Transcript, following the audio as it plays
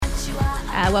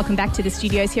Welcome back to the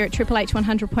studios here at Triple H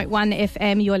 100.1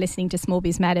 FM. You're listening to Small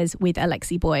Biz Matters with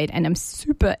Alexi Boyd, and I'm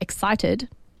super excited,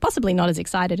 possibly not as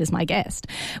excited as my guest,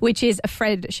 which is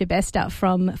Fred Shibesta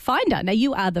from Finder. Now,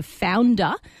 you are the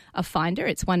founder of Finder.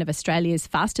 It's one of Australia's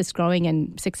fastest growing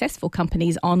and successful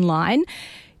companies online.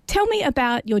 Tell me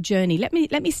about your journey. Let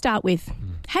me start with,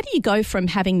 how do you go from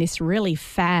having this really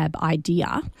fab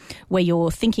idea where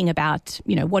you're thinking about,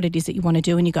 what it is that you want to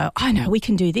do, and you go, I know, we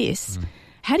can do this.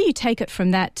 How do you take it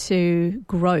from that to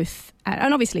growth?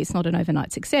 And obviously it's not an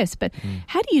overnight success, but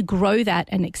how do you grow that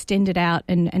and extend it out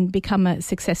and become a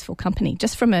successful company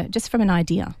just from an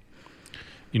idea?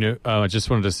 I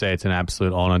just wanted to say it's an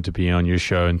absolute honour to be on your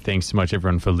show, and thanks so much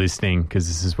everyone for listening, because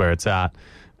this is where it's at.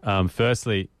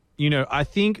 Firstly, I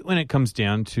think when it comes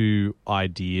down to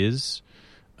ideas,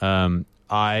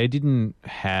 I didn't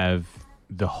have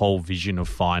the whole vision of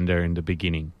Finder in the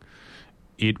beginning.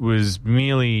 It was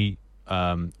merely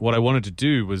what I wanted to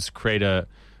do was create I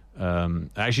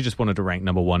actually just wanted to rank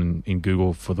number one in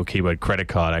Google for the keyword credit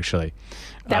card, actually.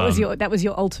 That was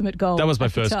your ultimate goal. That was my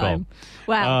first goal.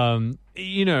 Wow.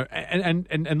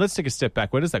 And let's take a step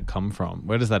back. Where does that come from?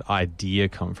 Where does that idea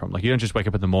come from? Like, you don't just wake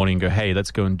up in the morning and go, hey,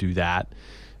 let's go and do that.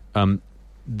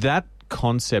 That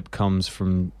concept comes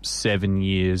from 7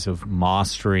 years of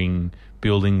mastering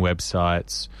building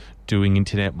websites, doing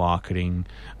internet marketing,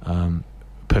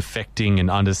 perfecting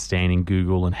and understanding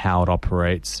Google and how it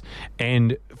operates.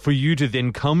 And for you to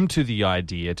then come to the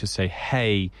idea to say,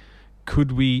 hey,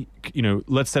 could we,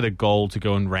 let's set a goal to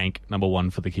go and rank number one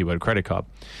for the keyword credit card.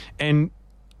 And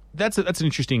that's an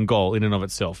interesting goal in and of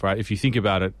itself, right? If you think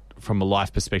about it from a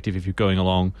life perspective, if you're going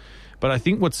along. But I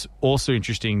think what's also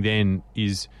interesting then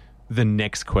is the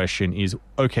next question is,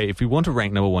 okay, if we want to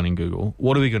rank number one in Google,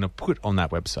 what are we going to put on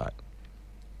that website?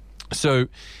 So,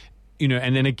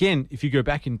 and then again, if you go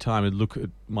back in time and look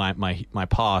at my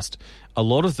past, a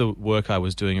lot of the work I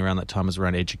was doing around that time was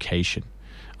around education.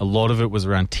 A lot of it was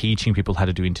around teaching people how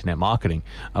to do internet marketing.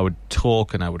 I would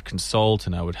talk and I would consult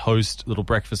and I would host little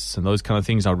breakfasts and those kind of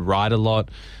things. I would write a lot.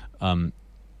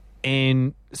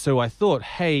 And so I thought,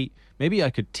 hey, maybe I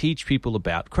could teach people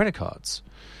about credit cards.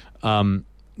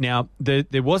 Now,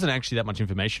 there wasn't actually that much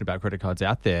information about credit cards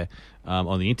out there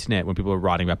on the internet when people were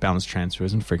writing about balance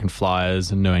transfers and frequent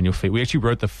flyers and no annual fee. We actually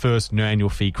wrote the first no annual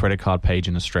fee credit card page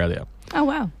in Australia. Oh,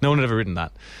 wow. No one had ever written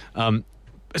that.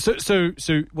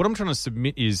 So what I'm trying to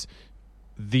submit is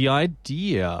the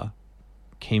idea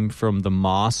came from the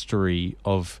mastery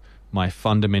of my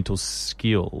fundamental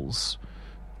skills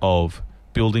of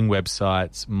building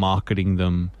websites, marketing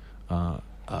them,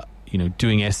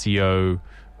 doing SEO,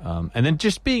 and then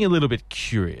just being a little bit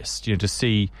curious, to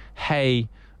see, hey,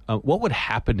 what would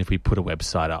happen if we put a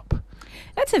website up?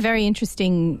 That's a very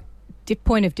interesting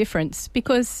point of difference,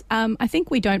 because I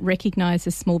think we don't recognise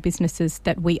as small businesses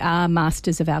that we are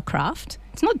masters of our craft.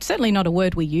 It's certainly not a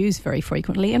word we use very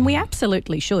frequently, and we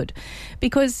absolutely should,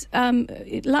 because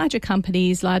larger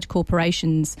companies, large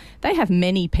corporations, they have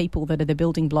many people that are the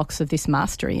building blocks of this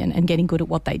mastery and getting good at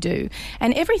what they do.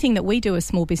 And everything that we do as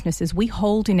small businesses, we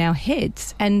hold in our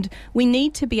heads, and we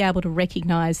need to be able to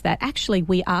recognise that actually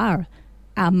we are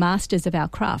masters of our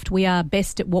craft. We are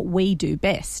best at what we do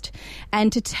best.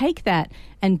 And to take that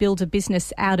and build a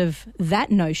business out of that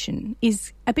notion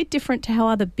is a bit different to how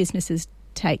other businesses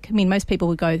take. I mean, most people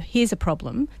would go, here's a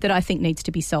problem that I think needs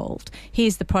to be solved.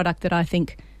 Here's the product that I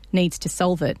think needs to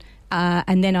solve it.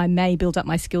 And then I may build up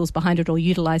my skills behind it or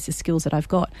utilise the skills that I've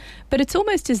got. But it's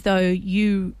almost as though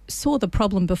you saw the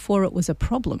problem before it was a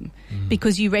problem,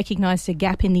 because you recognised a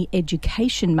gap in the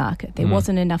education market. There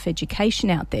wasn't enough education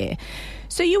out there.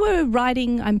 So you were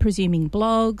writing, I'm presuming,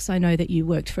 blogs. I know that you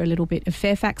worked for a little bit of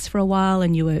Fairfax for a while,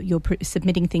 and you're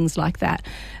submitting things like that.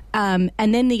 And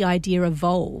then the idea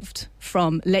evolved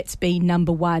from let's be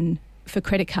number one for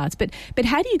credit cards. But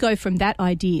how do you go from that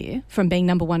idea, from being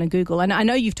number one on Google? And I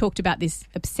know you've talked about this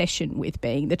obsession with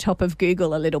being the top of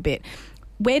Google a little bit.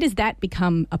 Where does that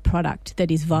become a product that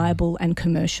is viable and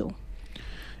commercial?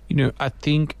 I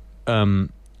think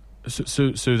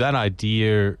so that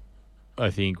idea, I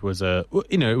think, was it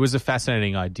was a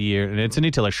fascinating idea, and it's an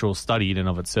intellectual study in and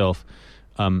of itself.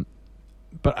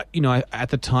 But at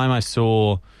the time I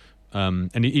saw.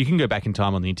 And you can go back in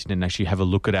time on the internet and actually have a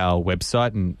look at our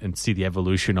website and see the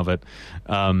evolution of it.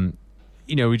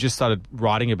 We just started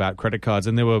writing about credit cards,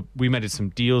 and we made some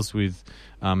deals with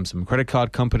some credit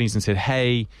card companies and said,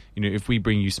 hey, if we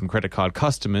bring you some credit card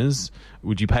customers,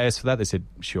 would you pay us for that? They said,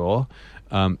 sure.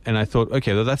 And I thought,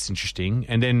 okay, well, that's interesting.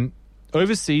 And then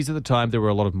overseas at the time, there were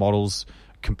a lot of models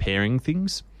comparing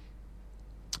things.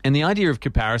 And the idea of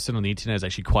comparison on the internet is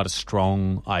actually quite a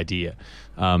strong idea.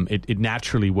 It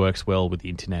naturally works well with the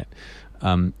internet.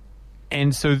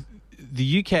 And so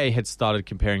the UK had started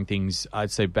comparing things,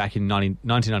 I'd say, back in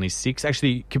 1996.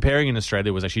 Actually, comparing in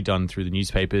Australia was actually done through the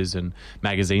newspapers and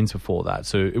magazines before that.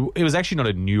 So it was actually not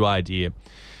a new idea.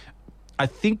 I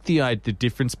think the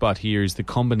difference part here is the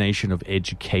combination of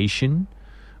education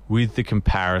with the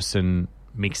comparison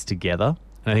mixed together.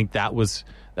 And I think that was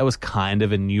kind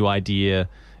of a new idea.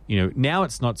 Now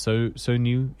it's not so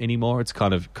new anymore. It's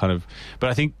kind of, but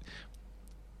I think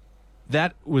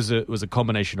that was a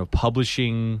combination of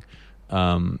publishing,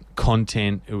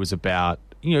 content. It was about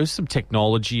some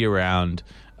technology around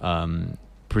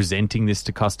presenting this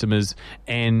to customers,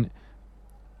 and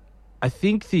I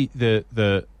think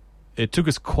it took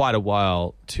us quite a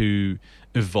while to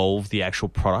evolve the actual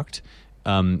product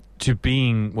to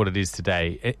being what it is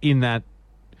today. In that,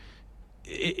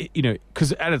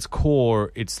 because at its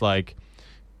core, it's like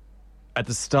at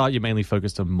the start you're mainly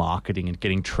focused on marketing and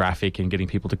getting traffic and getting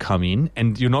people to come in,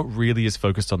 and you're not really as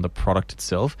focused on the product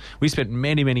itself. We spent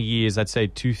many, many years, I'd say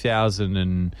 2000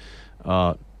 and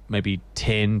maybe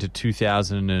 10 to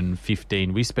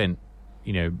 2015, we spent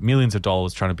millions of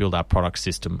dollars trying to build our product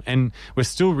system, and we're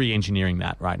still re-engineering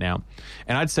that right now.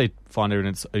 And I'd say Finder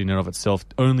in and of itself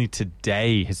only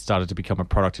today has started to become a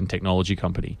product and technology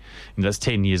company, and that's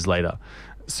 10 years later.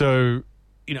 So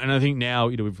and I think now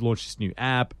we've launched this new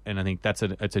app, and I think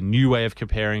it's a new way of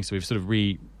comparing. So we've sort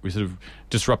of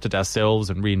disrupted ourselves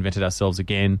and reinvented ourselves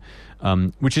again,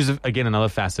 which is again another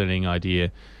fascinating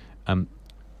idea.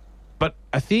 But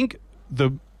I think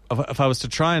if I was to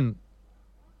try and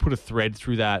put a thread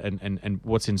through that, and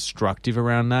what's instructive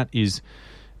around that is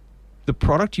the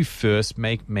product you first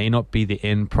make may not be the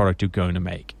end product you're going to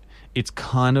make. It's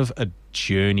kind of a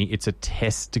journey. It's a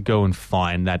test to go and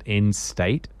find that end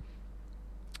state.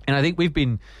 And I think we've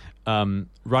been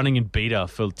running in beta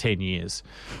for 10 years,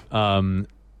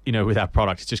 with our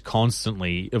product. It's just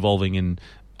constantly evolving and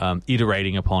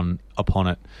iterating upon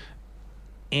it.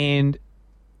 And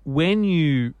when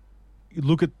you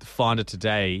look at the Finder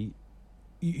today,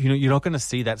 you're not going to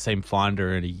see that same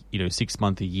Finder in 6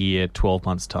 months, a year, 12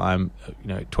 months time,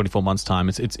 24 months time.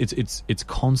 It's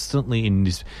constantly in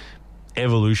this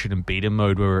evolution and beta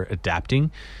mode where we're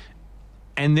adapting.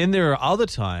 And then there are other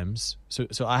times. So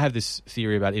I have this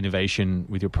theory about innovation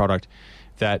with your product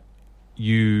that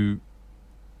and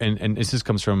this just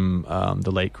comes from the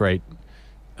late great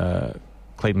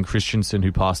Clayton Christensen,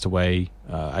 who passed away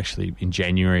actually in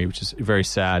January, which is very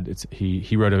sad.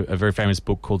 He wrote a very famous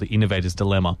book called The Innovator's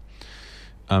Dilemma,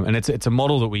 and it's a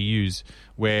model that we use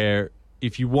where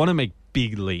if you want to make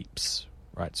big leaps,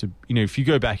 right? So if you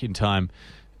go back in time,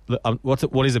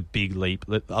 what is a big leap?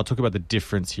 I'll talk about the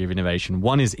difference here of innovation.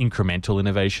 One is incremental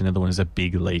innovation, the other one is a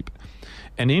big leap.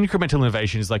 And incremental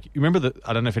innovation is like, you remember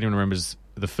I don't know if anyone remembers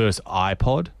the first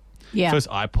iPod. Yeah. First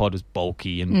iPod was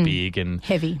bulky and big and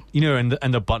heavy, and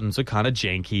the buttons were kind of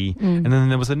janky. And then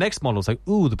there was the next model. It's like,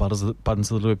 ooh, the buttons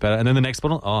a little bit better. And then the next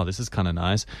model, oh, this is kind of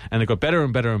nice. And they got better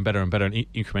and better and better and better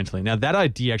incrementally. Now that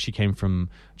idea actually came from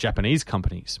Japanese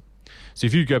companies. So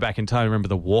if you go back in time, remember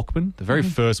the Walkman? The very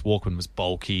first Walkman was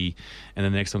bulky, and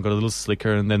then the next one got a little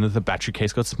slicker, and then the battery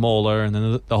case got smaller, and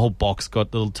then the whole box got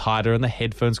a little tighter, and the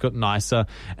headphones got nicer.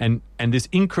 And this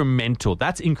that's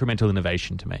incremental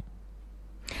innovation to me.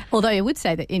 Although I would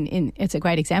say that it's a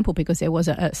great example because there was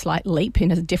a slight leap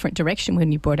in a different direction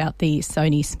when you brought out the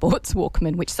Sony Sports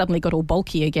Walkman, which suddenly got all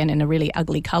bulky again in a really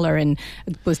ugly colour and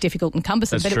was difficult and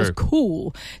cumbersome, but true. It was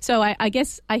cool. So I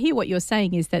guess I hear what you're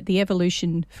saying is that the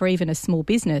evolution for even a small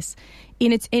business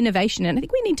in its innovation, and I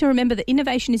think we need to remember that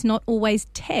innovation is not always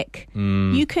tech.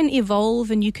 You can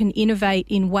evolve and you can innovate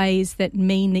in ways that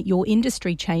mean that your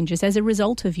industry changes as a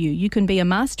result of you. You can be a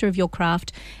master of your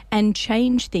craft and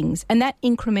change things, and that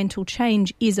incremental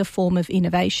change is a form of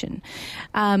innovation.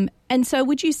 And so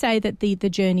would you say that the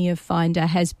journey of Finder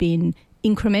has been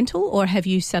incremental, or have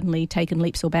you suddenly taken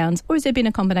leaps or bounds, or has there been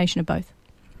a combination of both?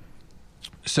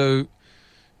 So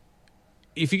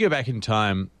if you go back in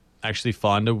time, actually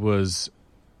Finder was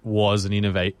an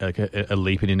a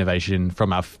leap in innovation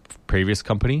from our previous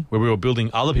company where we were building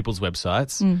other people's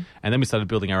websites, and then we started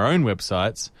building our own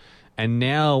websites. And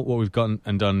now what we've gotten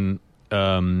and done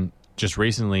just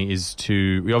recently is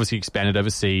we obviously expanded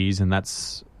overseas, and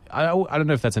that's I don't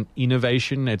know if that's an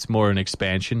innovation. It's more an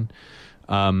expansion.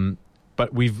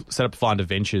 But we've set up Finder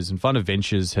Ventures, and Finder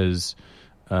Ventures has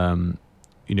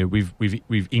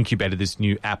we've incubated this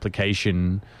new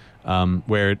application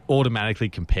where it automatically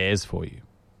compares for you,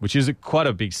 which is quite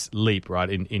a big leap, right,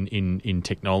 in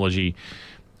technology.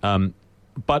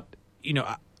 But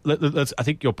I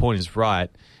think your point is right.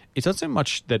 it's not so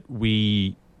much that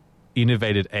we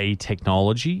innovated a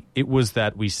technology. It was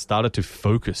that we started to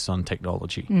focus on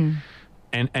technology.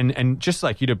 And just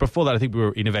like, before that, I think we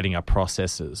were innovating our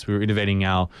processes. We were innovating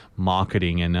our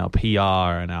marketing and our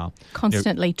PR and our...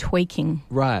 Constantly tweaking.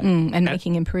 Right. And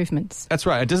making improvements. That's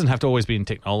right. It doesn't have to always be in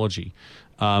technology.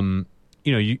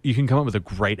 You can come up with a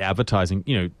great advertising.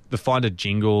 The Finder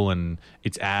jingle and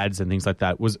its ads and things like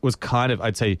that was kind of,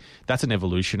 I'd say, that's an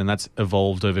evolution, and that's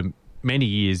evolved over many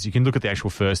years. You can look at the actual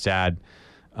first ad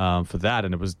for that,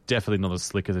 and it was definitely not as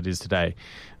slick as it is today.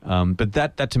 But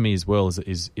that to me as well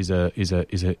is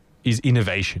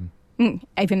innovation.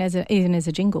 Even as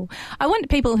a jingle. I want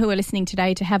people who are listening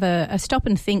today to have a stop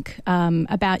and think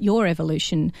about your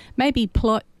evolution. Maybe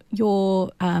plot your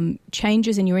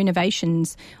changes and your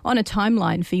innovations on a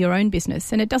timeline for your own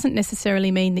business. And it doesn't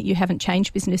necessarily mean that you haven't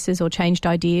changed businesses or changed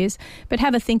ideas, but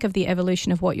have a think of the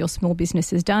evolution of what your small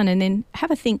business has done, and then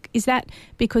have a think, is that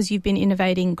because you've been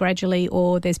innovating gradually,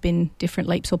 or there's been different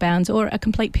leaps or bounds, or a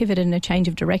complete pivot and a change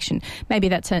of direction? Maybe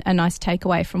that's a nice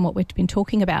takeaway from what we've been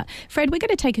talking about. Fred, we're going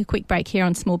to take a quick break here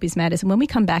on Small Biz Matters, and when we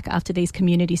come back after these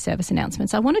community service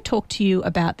announcements, I want to talk to you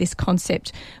about this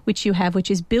concept which you have, which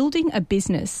is building a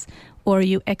business, or are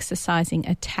you exercising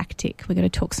a tactic? We're going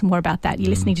to talk some more about that. You're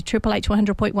listening to Triple H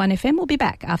 100.1 FM. We'll be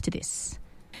back after this.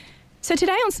 So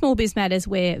today on Small Biz Matters,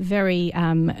 we're very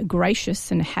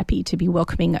gracious and happy to be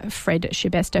welcoming Fred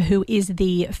Shibesta, who is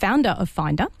the founder of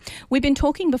Finder. We've been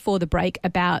talking before the break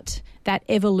about that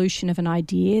evolution of an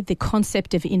idea, the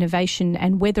concept of innovation,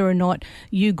 and whether or not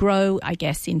you grow, I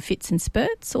guess, in fits and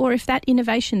spurts, or if that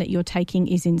innovation that you're taking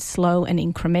is in slow and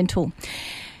incremental.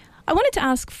 I wanted to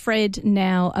ask Fred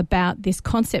now about this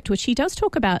concept, which he does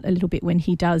talk about a little bit when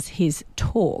he does his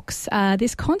talks,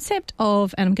 this concept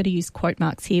of, and I'm going to use quote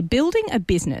marks here, building a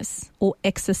business or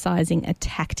exercising a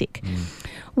tactic.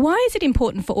 Why is it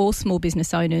important for all small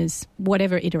business owners,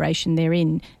 whatever iteration they're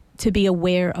in, to be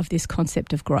aware of this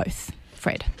concept of growth?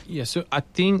 Fred? Yeah, so I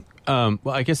think,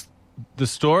 I guess the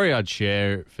story I'd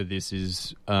share for this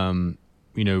is,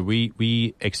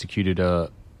 we executed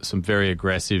some very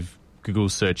aggressive Google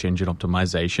search engine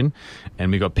optimization,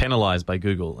 and we got penalized by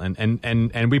Google,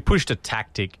 and we pushed a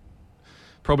tactic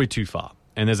probably too far.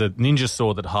 And there's a ninja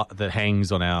sword that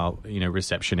hangs on our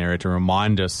reception area to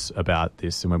remind us about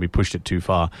this, and when we pushed it too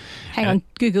far. Hang on,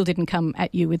 Google didn't come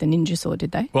at you with a ninja sword,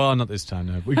 did they? Well, not this time,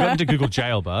 no. We got into Google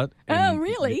jail, but oh,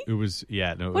 really? It was,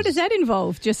 yeah. No, what does that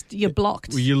involve? Just you're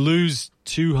blocked? You lose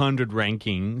 200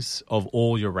 rankings of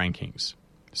all your rankings,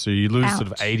 so you lose sort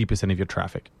of 80% of your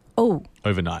traffic. Oh,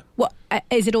 overnight. What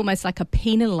is it? Almost like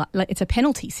it's a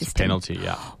penalty system. It's a penalty,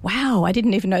 yeah. Wow, I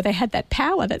didn't even know they had that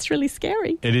power. That's really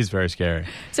scary. It is very scary.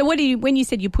 So, when you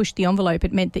said you pushed the envelope,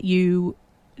 it meant that you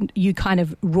kind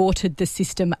of rorted the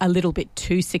system a little bit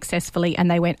too successfully,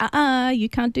 and they went, you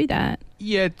can't do that.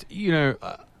 Yeah,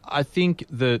 I think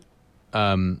that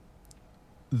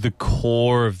the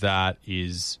core of that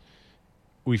is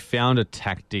we found a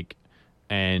tactic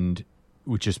and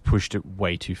we just pushed it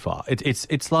way too far.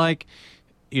 It's like,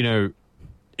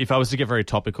 if I was to get very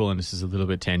topical, and this is a little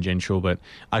bit tangential, but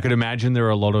I could imagine there are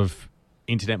a lot of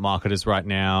internet marketers right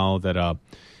now that are,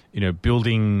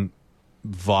 building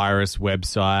virus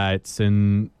websites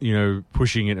and,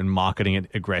 pushing it and marketing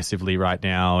it aggressively right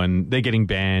now, and they're getting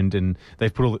banned and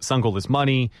they've sunk all this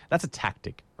money. That's a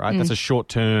tactic, right? That's a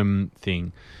short-term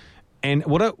thing. And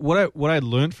what I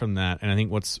learned from that, and I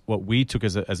think what we took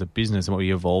as a business and what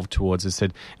we evolved towards is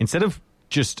said, instead of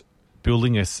just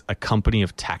building a company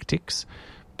of tactics,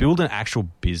 build an actual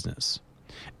business.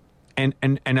 And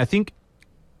I think,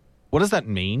 what does that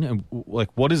mean? And like,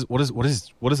 what is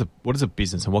a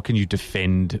business, and what can you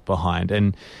defend behind?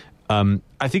 And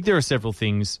I think there are several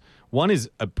things. One is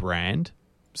a brand,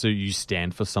 so you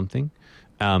stand for something.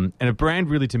 And a brand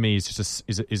really, to me, is just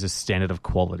is a standard of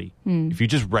quality. If you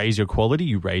just raise your quality,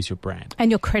 you raise your brand.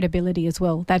 And your credibility as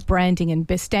well, that branding and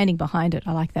standing behind it.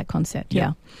 I like that concept,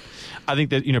 yeah. I think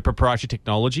that, proprietary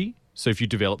technology, so if you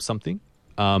develop something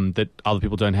that other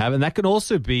people don't have, and that can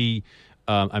also be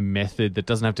a method that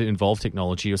doesn't have to involve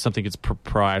technology, or something that's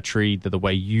proprietary, that the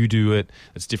way you do it,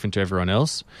 that's different to everyone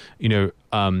else.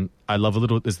 I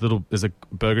love there's a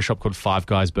burger shop called Five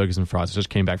Guys Burgers and Fries. I just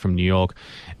came back from New York,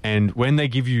 and when they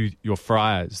give you your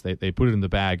fries, they put it in the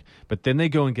bag, but then they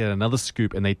go and get another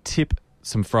scoop and they tip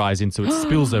some fries in so it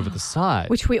spills over the side.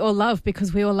 Which we all love,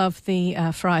 because we all love the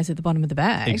fries at the bottom of the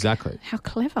bag. Exactly. How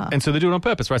clever. And so they do it on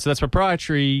purpose, right? So that's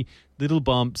proprietary, little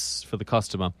bumps for the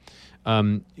customer.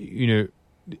 A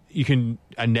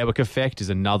network effect is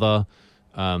another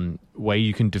way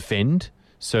you can defend.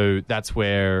 So that's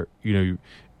where,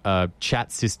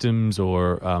 chat systems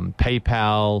or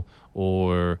PayPal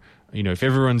or If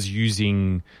everyone's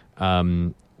using,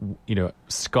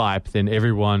 Skype, then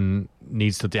everyone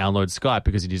needs to download Skype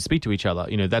because you need to speak to each other.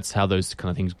 That's how those kind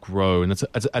of things grow, and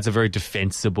that's a very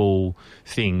defensible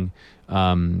thing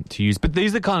to use. But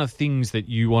these are the kind of things that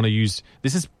you want to use.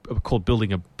 This is called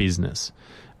building a business,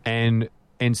 and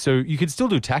so you can still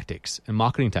do tactics and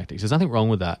marketing tactics. There's nothing wrong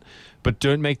with that, but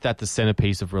don't make that the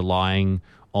centerpiece of relying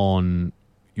on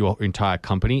your entire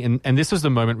company. And this was the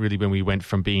moment really when we went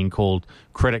from being called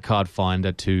Credit Card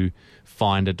Finder to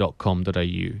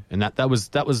finder.com.au. And that was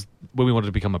when we wanted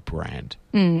to become a brand.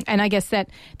 And I guess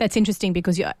that's interesting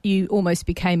because you almost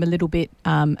became a little bit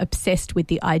obsessed with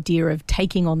the idea of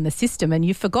taking on the system, and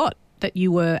you forgot that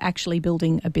you were actually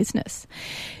building a business.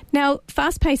 Now,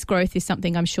 fast-paced growth is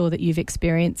something I'm sure that you've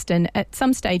experienced, and at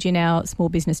some stage in our small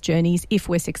business journeys, if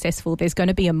we're successful, there's going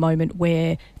to be a moment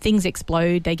where things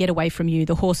explode, they get away from you,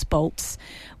 the horse bolts.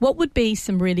 What would be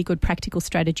some really good practical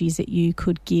strategies that you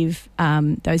could give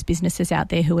those businesses out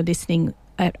there who are listening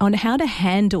on how to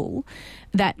handle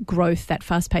that growth, that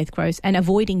fast-paced growth, and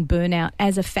avoiding burnout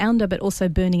as a founder, but also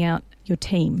burning out your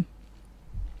team?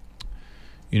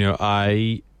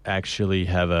 I actually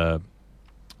have a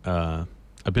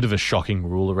bit of a shocking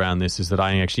rule around this, is that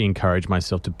I actually encourage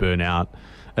myself to burn out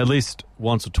at least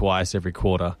once or twice every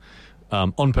quarter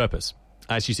on purpose.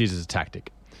 I actually see it as a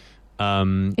tactic.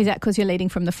 Is that because you're leading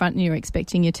from the front and you're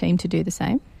expecting your team to do the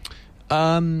same?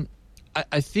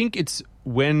 I think it's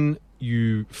when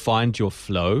you find your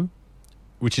flow,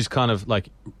 which is kind of like,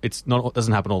 it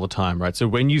doesn't happen all the time, right? So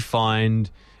when you find,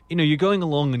 you're going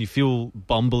along and you feel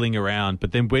bumbling around,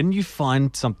 but then when you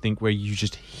find something where you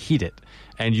just hit it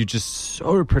and you're just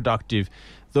so productive,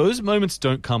 those moments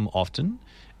don't come often.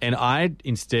 And I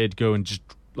instead go and just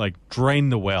drain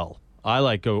the well.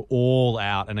 I go all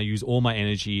out and I use all my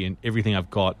energy and everything I've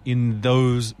got in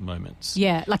those moments.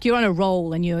 Yeah, like you're on a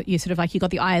roll and you're sort of like, you got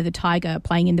the eye of the tiger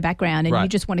playing in the background, and you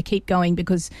just want to keep going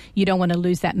because you don't want to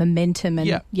lose that momentum.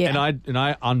 And And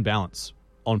I unbalance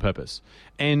on purpose.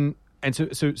 And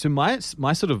so my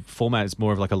sort of format is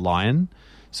more of like a lion.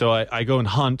 So I go and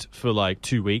hunt for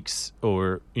 2 weeks,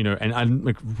 or and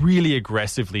I'm really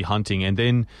aggressively hunting, and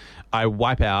then I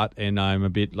wipe out and I'm a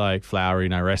bit flowery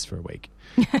and I rest for a week.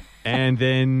 And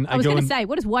then I was going to say,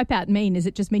 what does wipe out mean? Does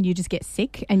it just mean you just get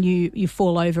sick and you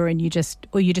fall over and you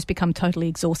just become totally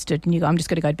exhausted and you go, I'm just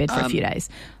going to go to bed for a few days?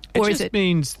 Or it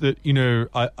means that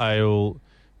I'll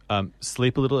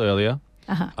sleep a little earlier.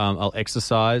 I'll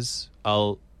exercise.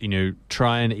 I'll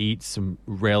try and eat some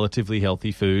relatively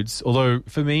healthy foods. Although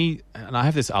for me, and I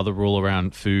have this other rule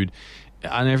around food,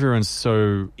 and everyone's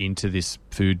so into this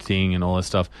food thing and all this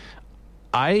stuff,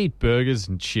 I eat burgers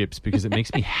and chips because it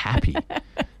makes me happy.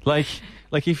 Like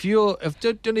if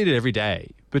don't eat it every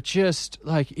day, but just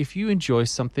if you enjoy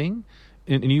something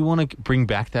and you want to bring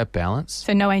back that balance.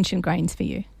 So no ancient grains for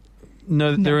you?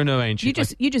 No, there are no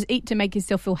ancient. You just eat to make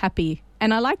yourself feel happy.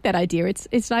 And I like that idea.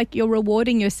 It's like you're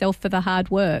rewarding yourself for the hard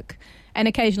work. And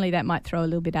occasionally that might throw a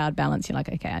little bit out of balance. You're like,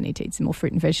 okay, I need to eat some more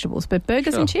fruit and vegetables. But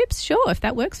burgers and chips, sure, if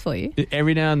that works for you.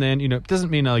 Every now and then, it doesn't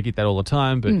mean I get that all the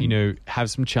time, but,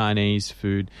 have some Chinese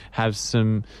food, have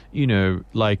some,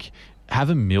 have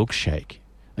a milkshake.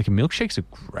 Milkshakes are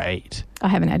great. I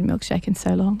haven't had a milkshake in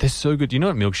so long. They're so good. You know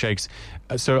what milkshakes...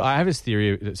 So I have this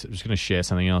theory, I'm just going to share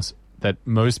something else, that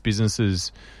most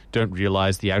businesses don't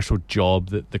realize the actual job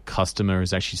that the customer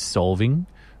is actually solving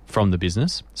from the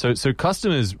business. So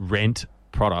customers rent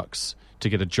products to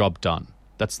get a job done.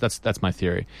 That's my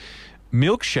theory.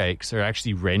 Milkshakes are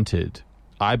actually rented,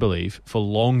 I believe, for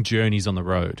long journeys on the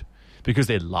road because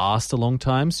they last a long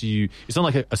time. So it's not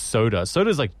like a soda.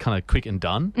 Soda's kind of quick and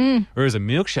done. Whereas a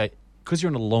milkshake, because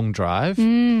you're on a long drive,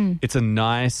 it's a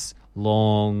nice,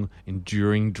 long,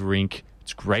 enduring drink.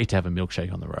 It's great to have a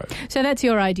milkshake on the road. So that's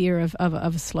your idea of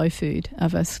a slow food,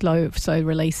 of a slow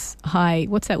release, high,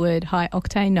 what's that word? High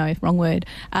octane? No, wrong word.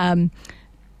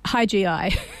 High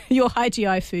GI. Your high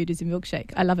GI food is a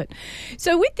milkshake. I love it.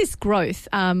 So with this growth,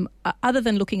 other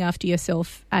than looking after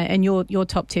yourself, and your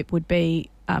top tip would be,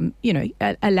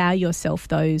 allow yourself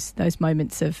those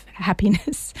moments of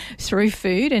happiness through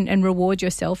food and reward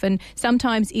yourself. And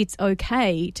sometimes it's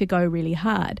okay to go really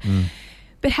hard.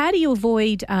 But how do you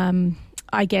avoid...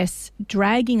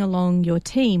 dragging along your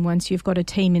team once you've got a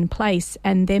team in place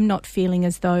and them not feeling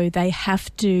as though they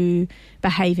have to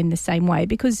behave in the same way,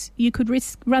 because you could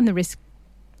run the risk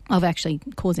of actually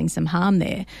causing some harm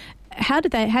there. How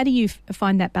do you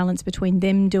find that balance between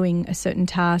them doing a certain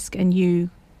task and you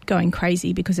going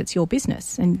crazy because it's your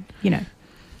business? And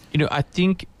I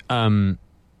think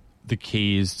the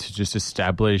key is to just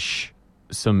establish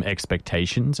some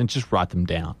expectations and just write them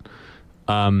down.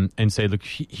 And say, look,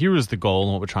 here is the goal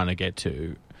and what we're trying to get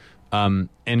to. And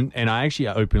I actually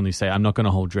openly say, I'm not going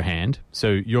to hold your hand. So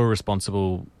you're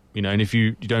responsible, and if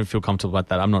you don't feel comfortable about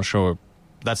that, I'm not sure.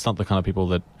 That's not the kind of people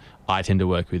that I tend to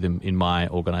work with in my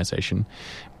organization.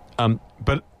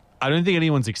 But I don't think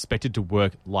anyone's expected to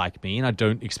work like me, and I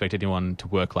don't expect anyone to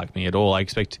work like me at all. I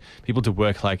expect people to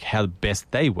work like how best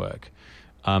they work.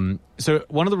 So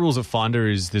one of the rules of Finder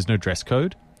is there's no dress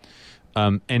code.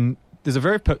 And there's a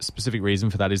very specific reason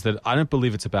for that, is that I don't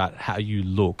believe it's about how you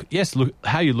look. Yes,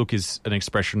 how you look is an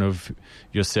expression of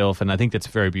yourself, and I think that's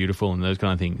very beautiful and those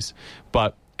kind of things.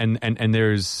 But and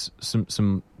there's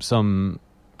some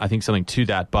I think something to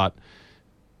that, but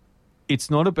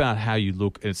it's not about how you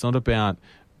look. It's not about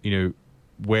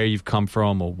where you've come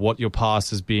from or what your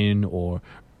past has been or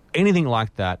anything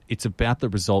like that. It's about the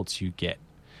results you get.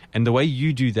 And the way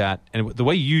you do that and the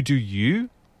way you do you,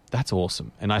 that's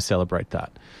awesome. And I celebrate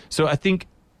that. So I think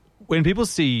when people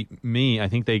see me, I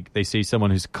think they see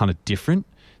someone who's kind of different,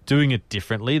 doing it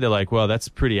differently. They're like, well, that's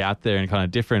pretty out there and kind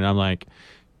of different. And I'm like,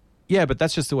 yeah, but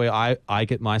that's just the way I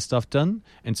get my stuff done.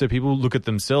 And so people look at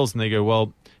themselves and they go,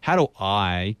 well, how do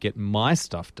I get my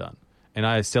stuff done? And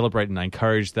I celebrate and I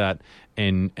encourage that.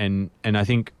 And I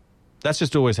think that's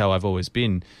just always how I've always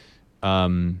been.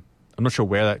 I'm not sure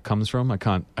where that comes from. I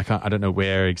don't know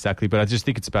where exactly, but I just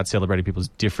think it's about celebrating people's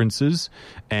differences.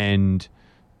 And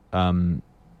I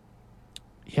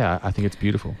think it's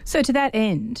beautiful. So to that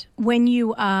end, when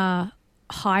you are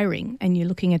hiring and you're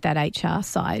looking at that HR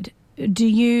side, do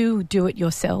you do it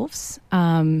yourselves?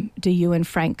 Do you and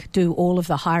Frank do all of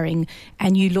the hiring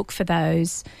and you look for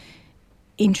those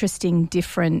interesting,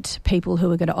 different people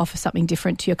who are going to offer something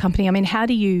different to your company? I mean, how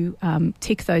do you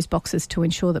tick those boxes to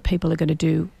ensure that people are going to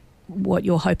do what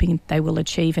you're hoping they will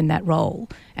achieve in that role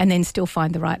and then still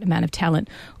find the right amount of talent?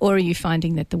 Or are you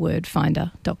finding that the word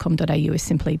finder.com.au is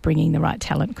simply bringing the right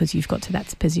talent because you've got to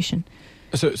that position?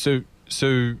 So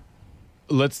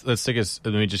let's take let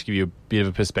me just give you a bit of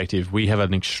a perspective. We have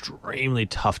an extremely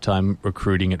tough time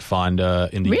recruiting at Finder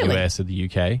in the US and the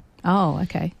UK. Oh,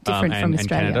 okay. Different from Australia. And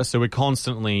Canada. So we're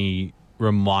constantly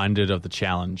reminded of the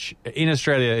challenge. In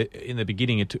Australia, in the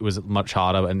beginning, it was much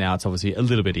harder, and now it's obviously a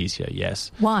little bit easier,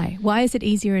 yes. Why? Why is it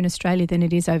easier in Australia than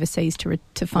it is overseas to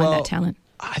find that talent?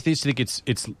 I think it's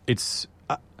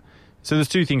so there's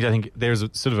two things. I think there's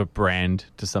sort of a brand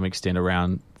to some extent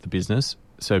around the business.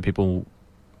 So people,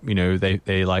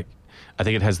 they like, I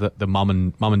think it has the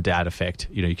mum and dad effect.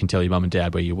 You can tell your mum and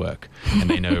dad where you work and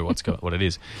they know what it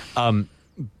is.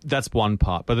 That's one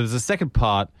part. But there's a second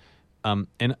part. And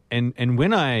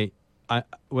when I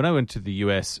went to the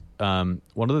US,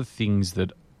 one of the things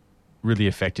that really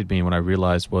affected me when I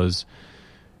realized was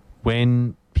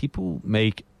when people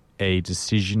make a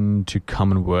decision to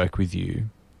come and work with you,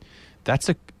 that's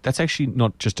actually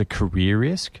not just a career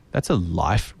risk, that's a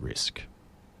life risk.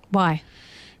 Why?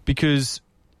 Because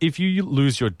if you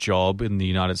lose your job in the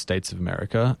United States of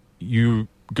America, you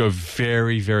go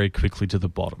very, very quickly to the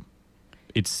bottom.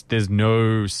 There's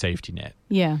no safety net.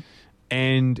 Yeah.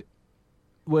 And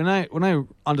when I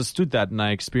understood that and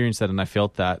I experienced that and I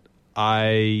felt that,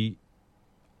 I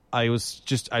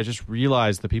just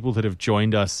realized the people that have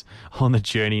joined us on the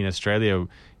journey in Australia,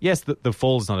 yes, the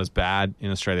fall is not as bad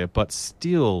in Australia, but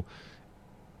still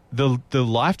the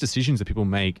life decisions that people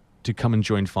make to come and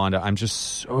join Finder, I'm just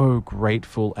so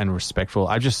grateful and respectful.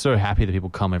 I'm just so happy that people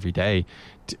come every day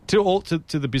to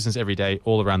the business every day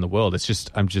all around the world.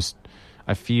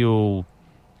 I feel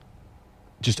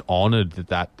just honored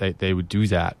that they would do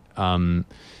that.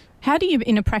 How do you,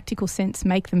 in a practical sense,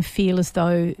 make them feel as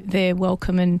though they're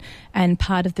welcome and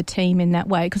part of the team in that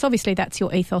way? Because obviously that's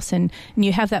your ethos and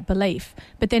you have that belief.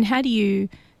 But then how do you,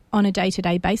 on a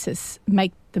day-to-day basis,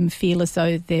 make them feel as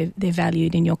though they're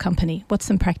valued in your company? What's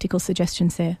some practical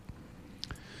suggestions there?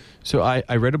 So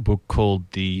I read a book called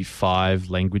The 5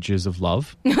 Languages of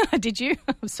Love. Did you?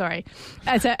 I'm sorry.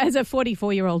 As a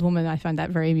 44-year-old woman, I find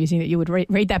that very amusing that you would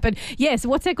read that. But yes,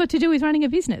 what's that got to do with running a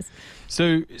business?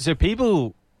 So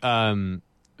people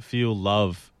feel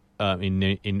love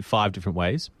in 5 different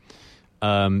ways,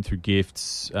 through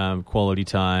gifts, quality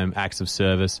time, acts of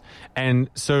service. And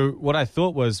so what I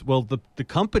thought was, well, the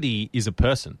company is a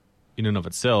person in and of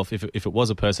itself, if it was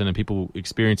a person and people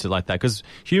experience it like that, because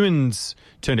humans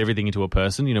turned everything into a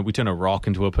person. We turn a rock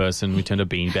into a person, we turn a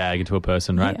beanbag into a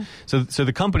person, right? Yeah. So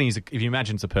the company is, if you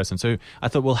imagine, it's a person. So I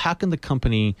thought, well, how can the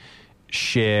company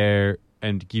share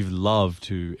and give love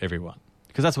to everyone?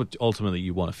 Because that's what ultimately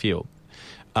you want to feel.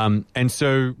 And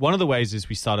so one of the ways is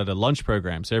we started a lunch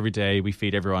program. So every day we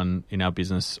feed everyone in our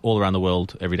business all around the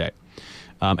world every day.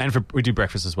 And we do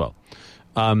breakfast as well.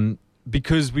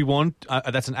 Because we want,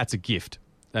 that's a gift.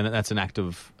 and that's an act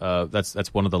of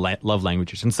that's one of the love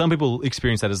languages. And some people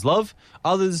experience that as love,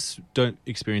 others don't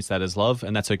experience that as love,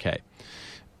 and that's okay.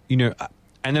 You know,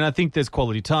 and then I think there's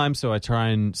quality time. So I try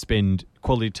and spend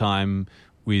quality time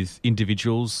with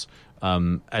individuals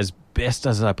as best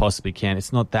as I possibly can.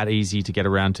 It's not that easy to get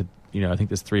around to. You know, I think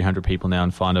there's 300 people now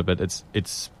in Finder, but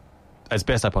it's as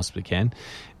best I possibly can.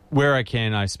 Where I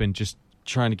can, I spend just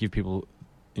trying to give people,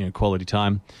 you know, quality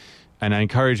time. And I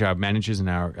encourage our managers and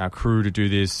our crew to do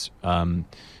this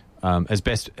as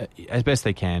best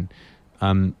they can.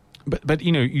 But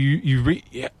you know,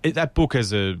 that book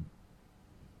has a,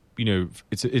 you know,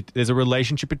 there's a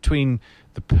relationship between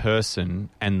the person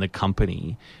and the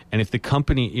company. And if the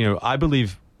company, you know, I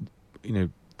believe, you know,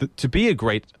 to be a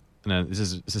great, no, this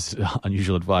is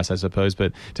unusual advice, I suppose,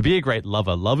 but to be a great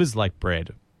lover, love is like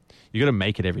bread. You got to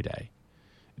make it every day.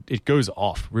 It goes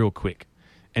off real quick.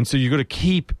 And so you got to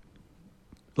keep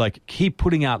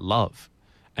putting out love.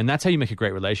 And that's how you make a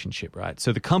great relationship, right?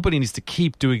 So the company needs to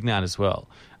keep doing that as well.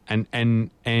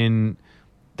 And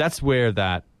that's where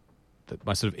that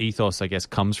my sort of ethos, I guess,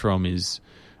 comes from is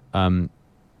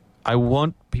I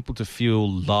want people to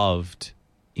feel loved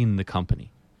in the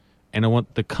company. And I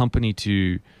want the company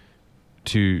to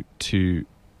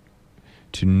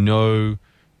know,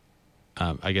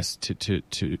 I guess, to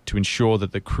ensure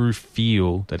that the crew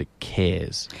feel that it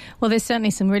cares. Well, there's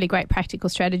certainly some really great practical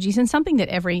strategies and something that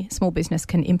every small business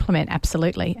can implement,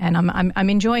 absolutely. And I'm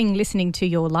enjoying listening to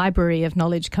your library of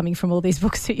knowledge coming from all these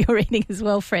books that you're reading as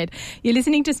well, Fred. You're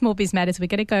listening to Small Biz Matters. We're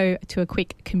going to go to a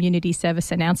quick community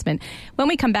service announcement. When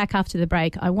we come back after the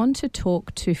break, I want to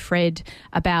talk to Fred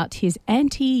about his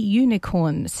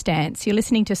anti-unicorn stance. You're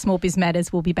listening to Small Biz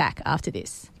Matters. We'll be back after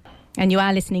this. And you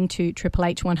are listening to Triple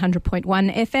H 100.1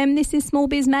 FM. This is Small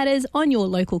Biz Matters on your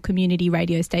local community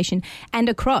radio station and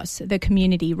across the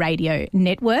community radio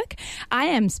network. I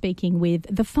am speaking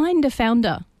with the Finder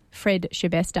founder, Fred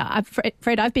Schebesta.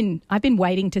 Fred, I've been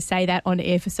waiting to say that on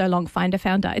air for so long. Finder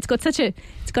founder. It's got such a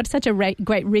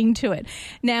great ring to it.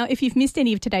 Now, if you've missed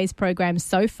any of today's programs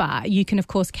so far, you can of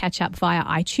course catch up via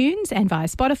iTunes and via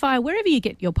Spotify, wherever you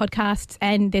get your podcasts.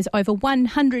 And there's over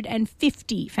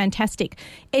 150 fantastic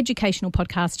educational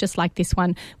podcasts just like this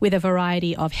one, with a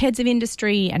variety of heads of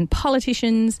industry and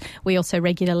politicians. We also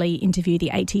regularly interview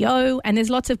the ATO, and there's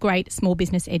lots of great small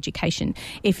business education.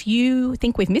 If you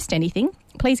think we've missed anything,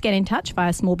 please get in touch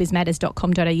via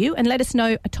smallbizmatters.com.au and let us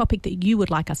know a topic that you would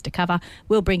like us to cover.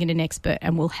 We'll bring in an expert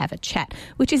and we'll have a chat,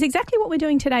 which is exactly what we're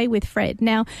doing today with Fred.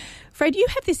 Now, Fred, you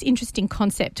have this interesting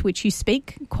concept which you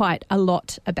speak quite a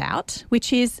lot about,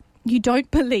 which is you don't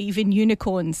believe in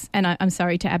unicorns. And I'm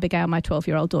sorry to Abigail, my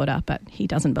 12-year-old daughter, but he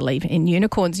doesn't believe in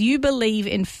unicorns. You believe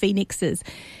in phoenixes.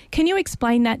 Can you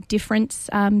explain that difference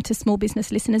to small business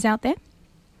listeners out there?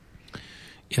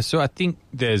 Yeah, so I think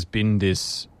there's been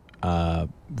this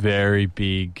very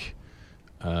big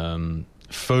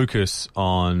focus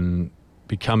on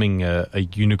becoming a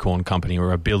unicorn company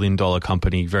or a $1 billion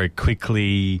company very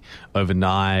quickly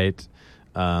overnight,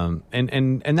 and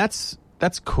that's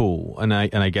cool, and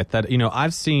I get that. You know,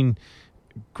 I've seen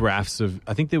graphs of,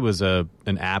 I think there was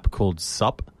an app called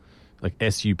SUP, like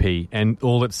SUP, and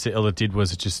all it did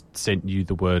was it just sent you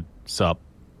the word SUP,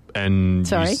 and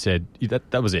you said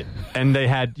that was it, and they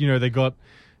had, you know, they got,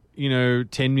 you know,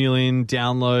 10 million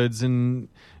downloads and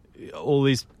all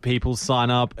these people sign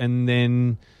up, and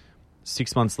then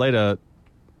 6 months later,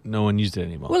 no one used it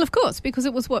anymore. Well, of course, because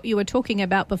it was what you were talking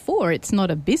about before. It's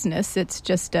not a business, it's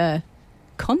just a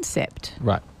concept.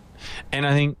 Right. And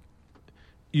I think,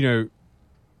 you know,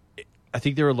 I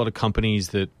think there are a lot of companies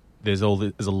that there's a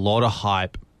lot of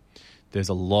hype, there's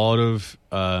a lot of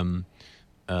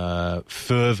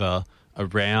fervor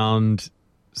around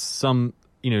some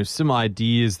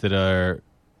ideas that are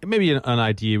maybe an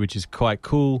idea which is quite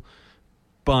cool,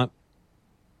 but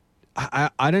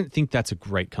I don't think that's a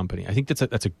great company. I think that's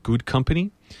a good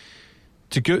company.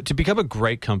 To become a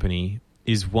great company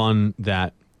is one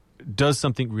that does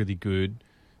something really good,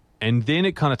 and then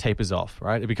it kind of tapers off,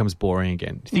 right? It becomes boring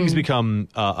again. Things become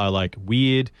like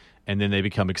weird, and then they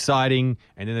become exciting,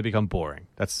 and then they become boring.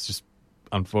 That's just,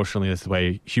 unfortunately, that's the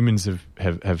way humans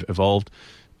have evolved.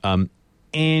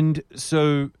 And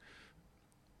so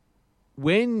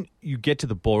when you get to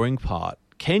the boring part,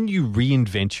 can you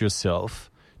reinvent yourself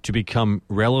to become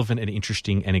relevant and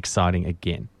interesting and exciting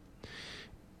again?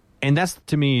 And that's,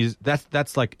 to me,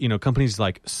 that's like, you know, companies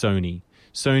like Sony.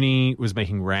 Sony was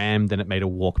making RAM, then it made a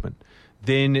Walkman.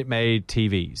 Then it made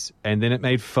TVs, and then it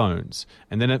made phones,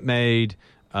 and then it made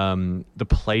the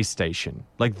PlayStation.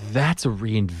 Like, that's a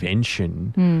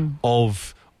reinvention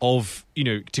of, you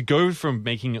know, to go from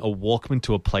making a Walkman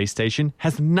to a PlayStation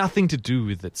has nothing to do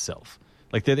with itself.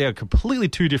 Like they are completely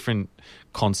two different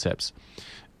concepts.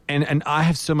 And I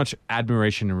have so much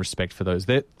admiration and respect for those.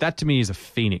 That to me is a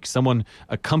phoenix,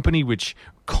 a company which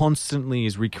constantly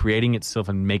is recreating itself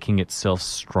and making itself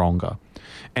stronger.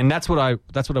 And that's what I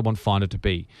want Finder to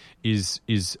be, is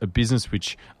a business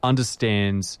which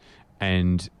understands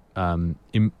and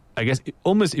I guess it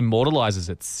almost immortalizes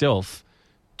itself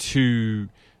to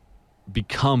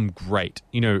become great.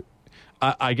 You know,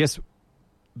 I guess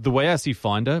the way I see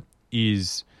Finder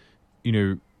is, you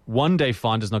know, one day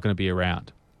Finder's not going to be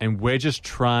around. And we're just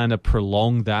trying to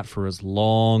prolong that for as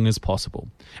long as possible.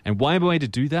 And one way to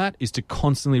do that is to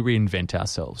constantly reinvent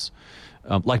ourselves,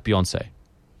 like Beyonce.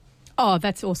 Oh,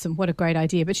 that's awesome. What a great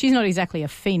idea. But she's not exactly a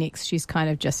phoenix. She's kind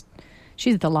of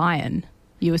she's the lion.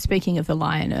 You were speaking of the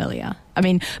lion earlier. I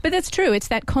mean, but that's true. It's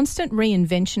that constant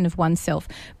reinvention of oneself.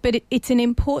 But it's an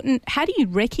important, how do you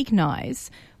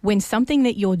recognize when something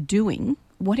that you're doing,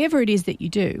 whatever it is that you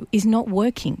do, is not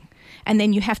working? And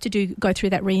then you have to go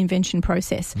through that reinvention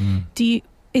process.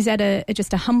 Is that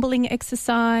just a humbling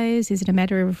exercise? Is it a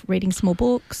matter of reading small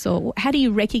books? Or how do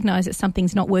you recognise that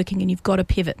something's not working and you've got to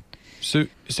pivot? So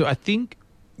I think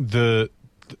there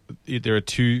are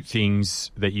two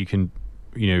things that you can,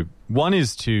 you know, one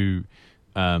is to,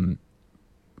 you know,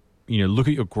 look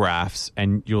at your graphs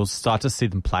and you'll start to see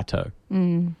them plateau.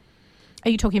 Are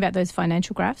you talking about those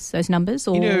financial graphs, those numbers,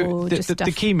 or just stuff?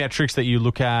 The key metrics that you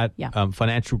look at,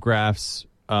 financial graphs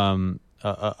are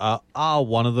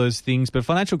one of those things, but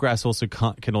financial graphs also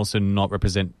can also not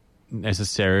represent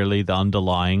necessarily the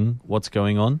underlying what's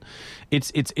going on.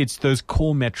 It's those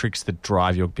core metrics that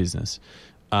drive your business,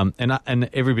 and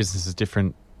every business is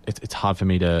different. It's hard for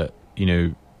me to, you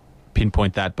know,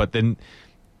 pinpoint that. But then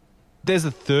there's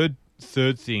a third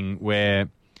thing where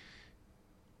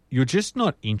you're just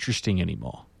not interesting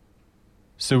anymore.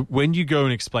 So when you go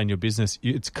and explain your business,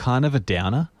 it's kind of a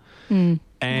downer. And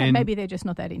maybe they're just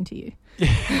not that into you.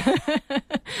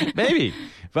 Maybe.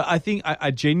 But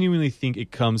I genuinely think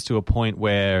it comes to a point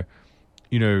where,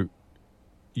 you know,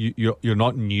 you're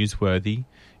not newsworthy.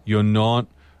 You're not,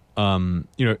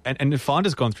 you know, and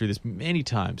Finder's gone through this many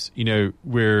times, you know,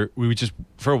 where we were just,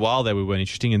 for a while there, we weren't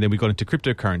interesting. And then we got into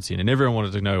cryptocurrency and everyone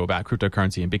wanted to know about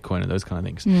cryptocurrency and Bitcoin and those kind of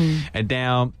things. And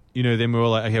now, you know, then we were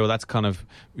like, okay, well, that's kind of,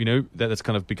 you know, that's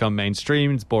kind of become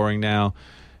mainstream. It's boring now.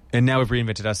 And now we've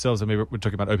reinvented ourselves. I mean, we're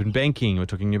talking about open banking. We're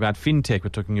talking about fintech. We're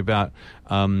talking about,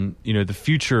 you know, the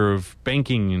future of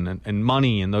banking and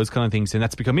money and those kind of things. And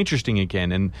that's become interesting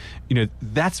again. And, you know,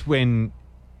 that's when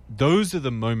those are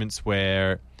the moments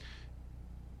where,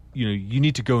 you know, you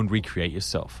need to go and recreate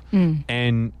yourself.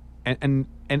 And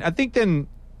I think then,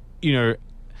 you know,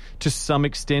 to some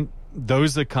extent,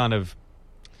 those are kind of,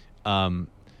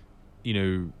 you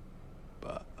know,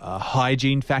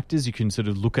 hygiene factors you can sort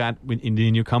of look at in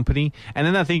your company. And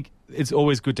then I think it's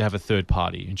always good to have a third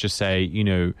party and just say, you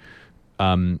know,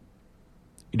 what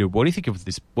do you think of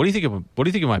this? What do you think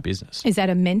of my business? Is that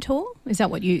a mentor? Is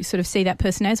that what you sort of see that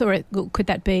person as? Or could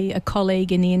that be a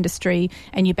colleague in the industry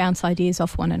and you bounce ideas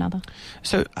off one another?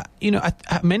 So, you know,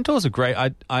 mentors are great.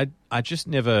 I just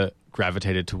never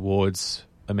gravitated towards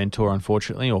a mentor,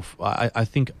 unfortunately, or I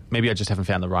think maybe I just haven't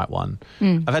found the right one.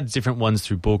 I've had different ones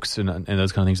through books and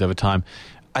those kind of things over time.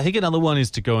 I think another one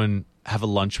is to go and have a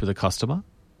lunch with a customer.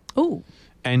 Oh.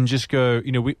 And just go,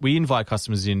 you know, we invite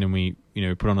customers in and we, you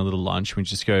know, put on a little lunch. We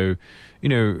just go, you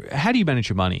know, how do you manage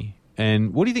your money?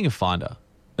 And what do you think of Finder?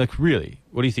 Like, really,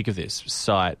 what do you think of this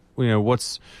site? You know,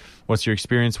 what's your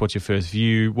experience? What's your first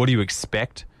view? What do you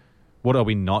expect? What are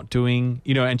we not doing?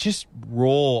 You know, and just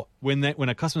raw, when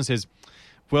a customer says,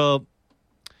 well,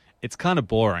 it's kind of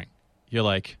boring, you're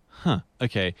like,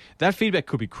 okay. That feedback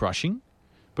could be crushing,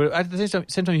 but at the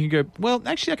same time you can go, well,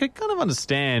 actually I could kind of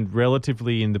understand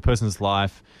relatively in the person's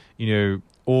life, you know,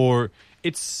 or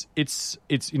it's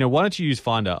you know, why don't you use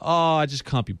Finder? Oh, I just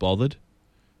can't be bothered.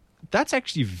 That's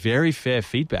actually very fair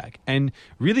feedback. And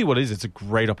really what it is, it's a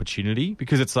great opportunity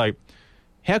because it's like,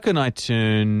 how can I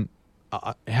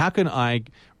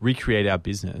recreate our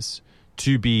business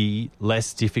to be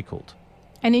less difficult?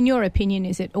 And in your opinion,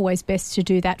 is it always best to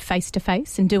do that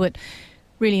face-to-face and do it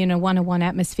really in a one-on-one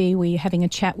atmosphere where you're having a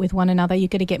chat with one another? You're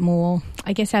going to get more,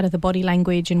 I guess, out of the body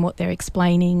language and what they're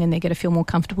explaining, and they're going to feel more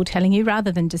comfortable telling you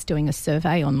rather than just doing a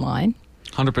survey online.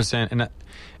 100%. And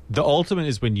the ultimate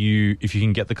is if you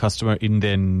can get the customer in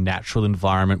their natural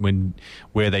environment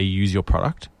where they use your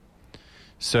product.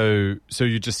 So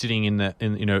you're just sitting you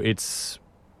know, it's,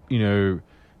 you know,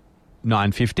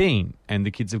 9:15 and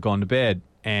the kids have gone to bed,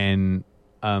 and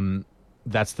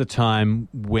that's the time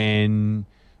when,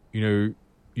 you know,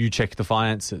 you check the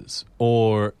finances,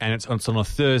 and it's on a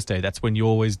Thursday. That's when you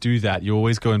always do that. You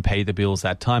always go and pay the bills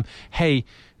that time. Hey,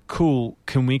 cool.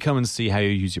 Can we come and see how you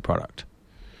use your product?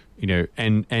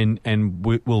 And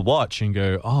we'll watch and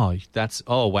go, oh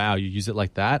wow, you use it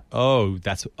like that.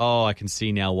 I can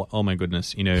see now. Oh my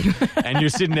goodness, and you're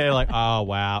sitting there like, oh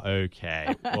wow,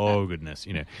 okay, oh goodness,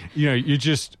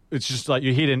 it's just like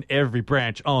you're hitting every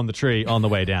branch on the tree on the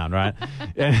way down, right?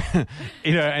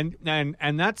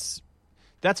 And that's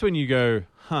when you go,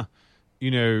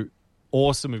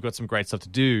 awesome, we've got some great stuff to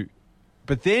do,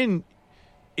 but then.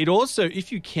 It also,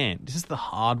 if you can, this is the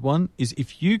hard one, is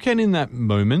if you can in that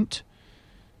moment,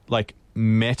 like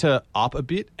meta up a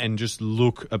bit and just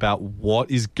look about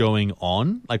what is going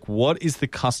on, like what is the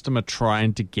customer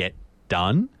trying to get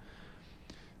done,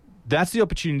 that's the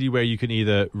opportunity where you can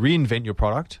either reinvent your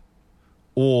product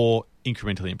or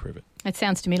incrementally improve it. It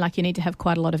sounds to me like you need to have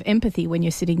quite a lot of empathy when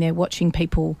you're sitting there watching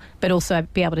people, but also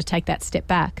be able to take that step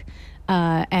back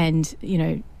and,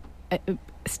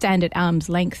 stand at arm's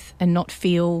length and not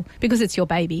feel, because it's your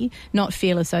baby, not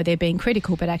feel as though they're being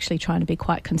critical, but actually trying to be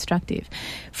quite constructive.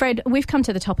 Fred, we've come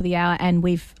to the top of the hour and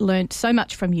we've learnt so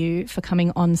much from you for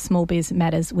coming on Small Biz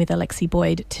Matters with Alexi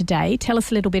Boyd today. Tell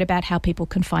us a little bit about how people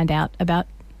can find out about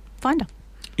Finder.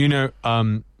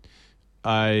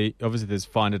 Obviously there's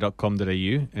finder.com.au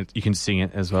and you can sing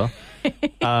it as well.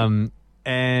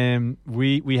 And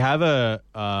we have a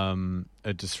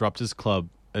Disruptors Club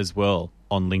as well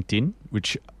on LinkedIn,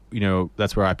 which,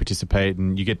 that's where I participate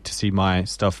and you get to see my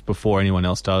stuff before anyone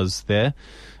else does there.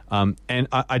 And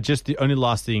I just, the only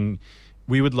last thing,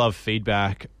 we would love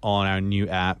feedback on our new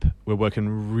app. We're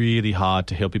working really hard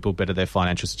to help people better their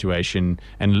financial situation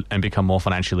and become more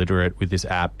financially literate with this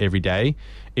app every day.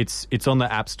 It's on the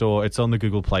App Store. It's on the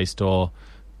Google Play Store.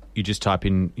 You just type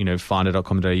in,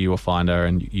 finder.com.au or Finder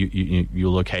and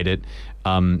you'll locate it.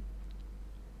 I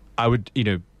would,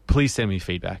 please send me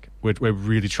feedback. We're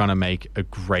really trying to make a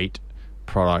great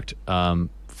product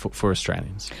for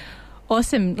Australians.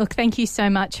 Awesome. Look, thank you so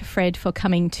much, Fred, for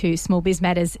coming to Small Biz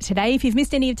Matters today. If you've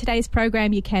missed any of today's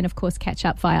program, you can, of course, catch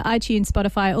up via iTunes,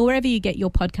 Spotify, or wherever you get your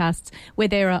podcasts, where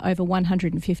there are over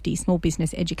 150 small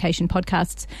business education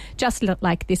podcasts just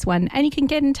like this one. And you can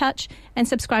get in touch and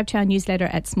subscribe to our newsletter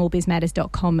at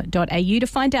smallbizmatters.com.au to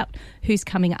find out who's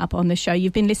coming up on the show.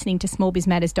 You've been listening to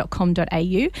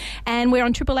smallbizmatters.com.au, and we're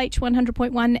on Triple H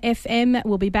 100.1 FM.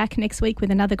 We'll be back next week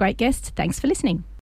with another great guest. Thanks for listening.